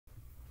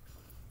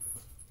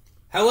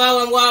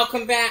Hello and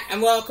welcome back,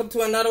 and welcome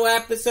to another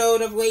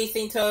episode of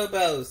Racing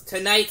Turbos.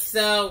 Tonight,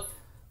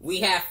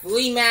 we have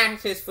 3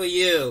 matches for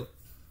you,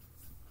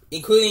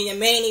 including the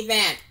main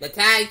event. The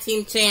Tag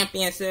Team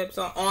Championships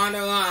are on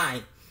the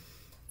line,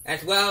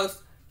 as well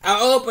as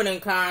our opening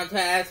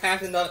contest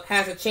has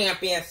a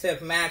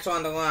championship match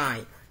on the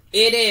line.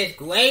 It is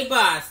Gray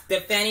Bus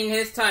defending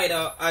his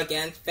title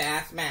against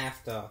Fast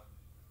Master.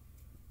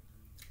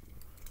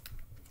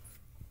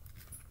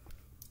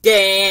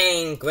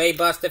 Dang! Gray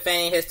Bus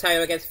defending his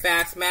title against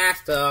Fast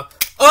Master.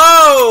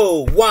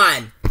 Oh!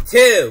 1,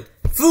 2,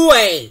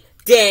 3!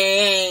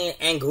 Dang!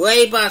 And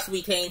Gray Bus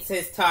retains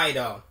his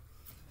title.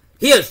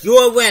 Here's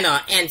your winner,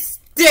 and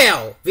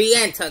still the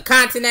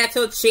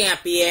Intercontinental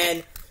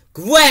Champion,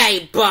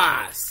 Gray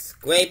Bus.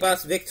 Gray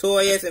Bus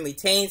victorious and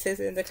retains his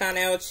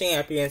Intercontinental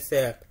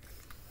Championship.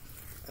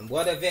 And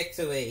what a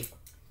victory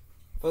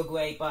for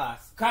Gray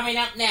Bus. Coming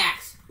up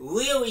next,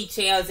 Wheelie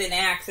Chair's in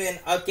action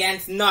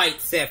against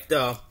Night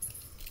Sifter.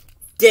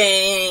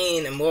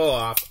 Dane and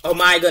more. Oh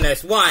my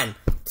goodness. 1,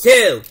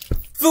 2,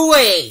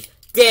 3.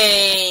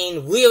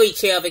 Dane. Wheelie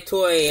Chair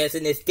victorious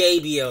in his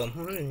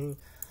debut.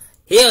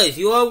 Here is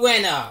your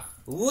winner,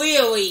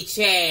 Wheelie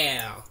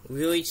Chair.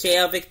 Wheelie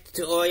Chair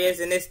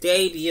victorious in his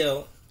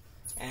debut.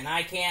 And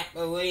I can't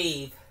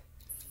believe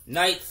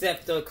Night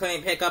Sifter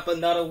couldn't pick up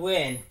another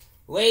win.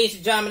 Ladies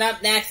and gentlemen,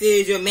 up next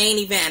is your main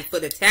event for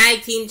the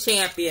Tag Team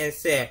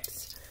Championships.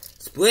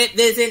 Split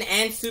Vision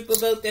and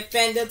Supervote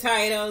defend the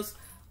titles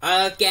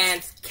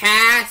against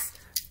Cass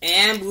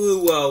and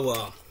Blue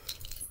Roller.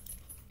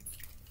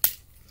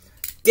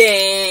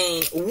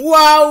 Dang.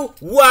 Whoa,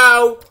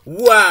 whoa,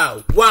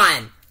 whoa.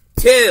 1,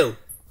 2,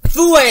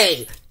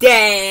 3.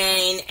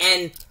 Dang.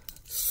 And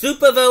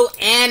Supervote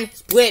and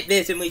Split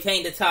Vision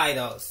retain the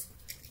titles.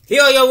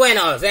 Here are your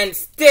winners, and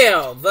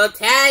still the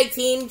Tag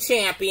Team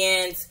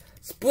Champions,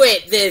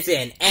 Split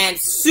Vision and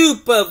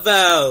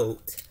Supervote.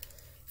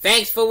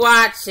 Thanks for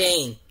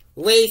watching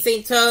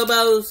Racing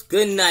Turbos.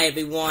 Good night,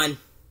 everyone.